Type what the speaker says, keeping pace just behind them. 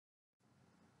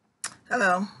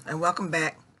Hello and welcome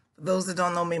back. For those that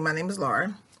don't know me, my name is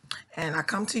Laura, and I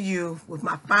come to you with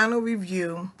my final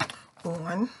review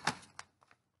on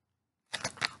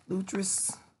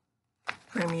Lutris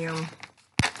Premium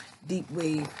Deep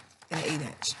Wave in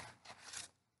 8-inch.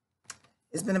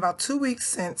 It's been about 2 weeks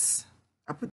since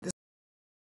I put this.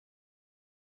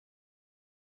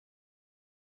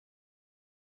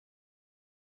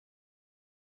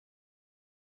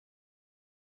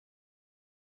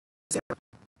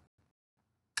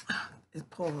 It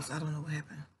paused. I don't know what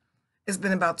happened. It's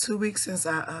been about 2 weeks since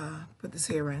I put this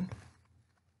hair in.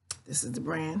 This is the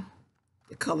brand,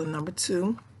 the color number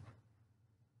 2,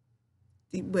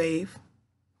 Deep Wave.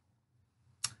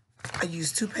 I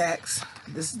used 2 packs.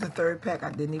 This is the 3rd pack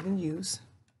I didn't even use.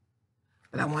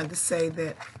 But I wanted to say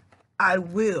that I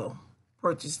will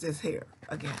purchase this hair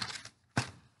again.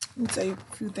 Let me tell you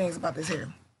a few things about this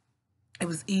hair. It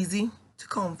was easy to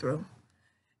comb through.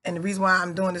 And the reason why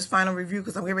I'm doing this final review,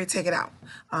 because I'm getting ready to take it out.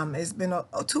 It's been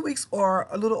 2 weeks or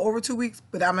a little over 2 weeks,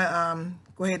 but I'm going to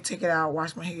go ahead and take it out,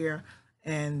 wash my hair,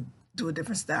 and do a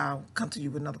different style, come to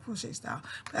you with another crochet style.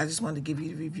 But I just wanted to give you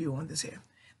the review on this hair.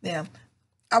 Now,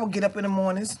 I would get up in the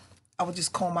mornings, I would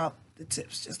just comb out the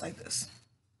tips, just like this.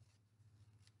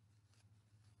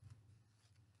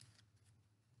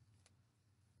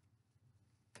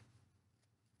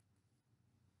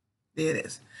 There it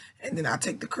is. And then I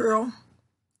take the curl,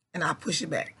 and I push it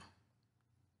back.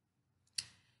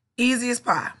 Easy as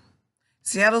pie.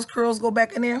 See how those curls go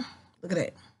back in there? Look at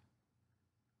that.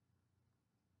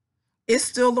 It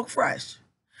still look fresh,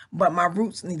 but my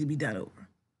roots need to be done over.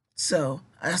 So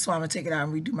that's why I'm going to take it out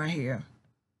and redo my hair.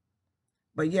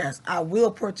 But yes, I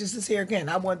will purchase this hair again.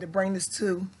 I wanted to bring this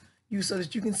to you so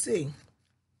that you can see.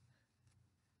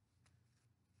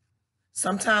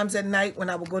 Sometimes at night when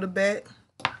I will go to bed,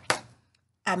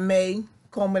 I may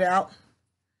comb it out,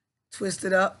 twist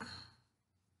it up.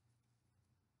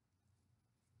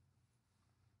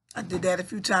 I did that a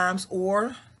few times,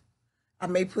 or I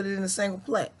may put it in a single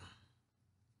plait.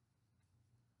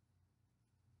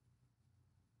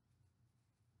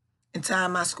 And tie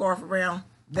my scarf around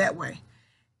that way.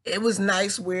 It was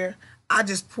nice where I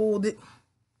just pulled it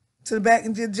to the back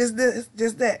and did just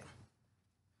that.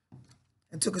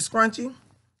 And took a scrunchie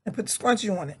and put the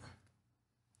scrunchie on it.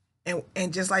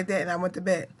 And just like that, and I went to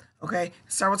bed. Okay,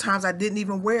 several times I didn't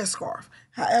even wear a scarf.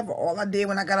 However, all I did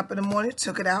when I got up in the morning,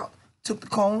 took it out, took the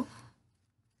comb,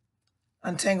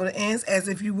 untangle the ends as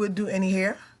if you would do any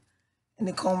hair, and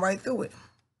then comb right through it.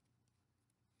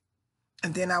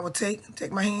 And then I would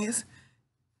take my hands,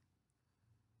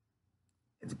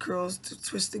 get the curls to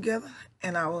twist together,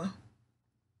 and I will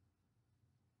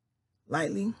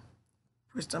lightly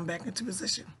push them back into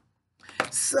position.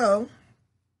 So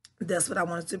that's what I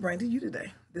wanted to bring to you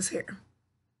today, this hair.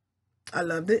 I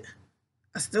loved it.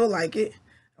 I still like it.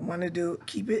 I want to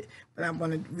keep it, but I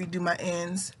want to redo my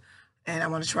ends, and I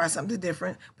want to try something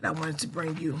different, but I wanted to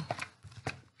bring you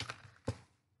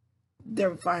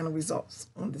their final results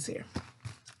on this hair.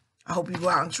 I hope you go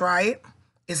out and try it.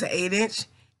 It's an 8-inch,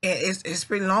 and it's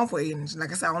pretty long for 8-inch.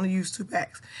 Like I said, I only use 2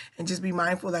 packs. And just be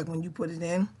mindful, like when you put it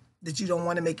in, that you don't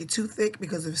want to make it too thick,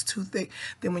 because if it's too thick,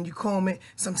 then when you comb it,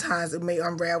 sometimes it may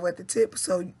unravel at the tip.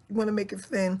 So you want to make it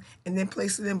thin and then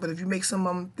place it in. But if you make some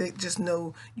of them thick, just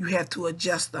know you have to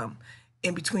adjust them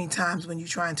in between times when you're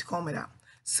trying to comb it out.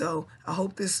 So I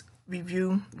hope this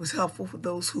review was helpful for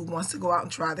those who wants to go out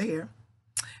and try the hair.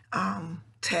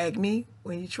 Tag me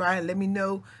when you try and let me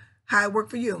know how it worked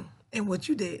for you and what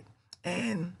you did.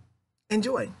 And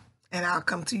enjoy. And I'll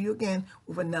come to you again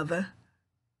with another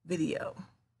video.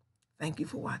 Thank you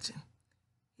for watching.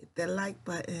 Hit that like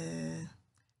button.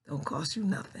 Don't cost you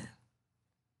nothing.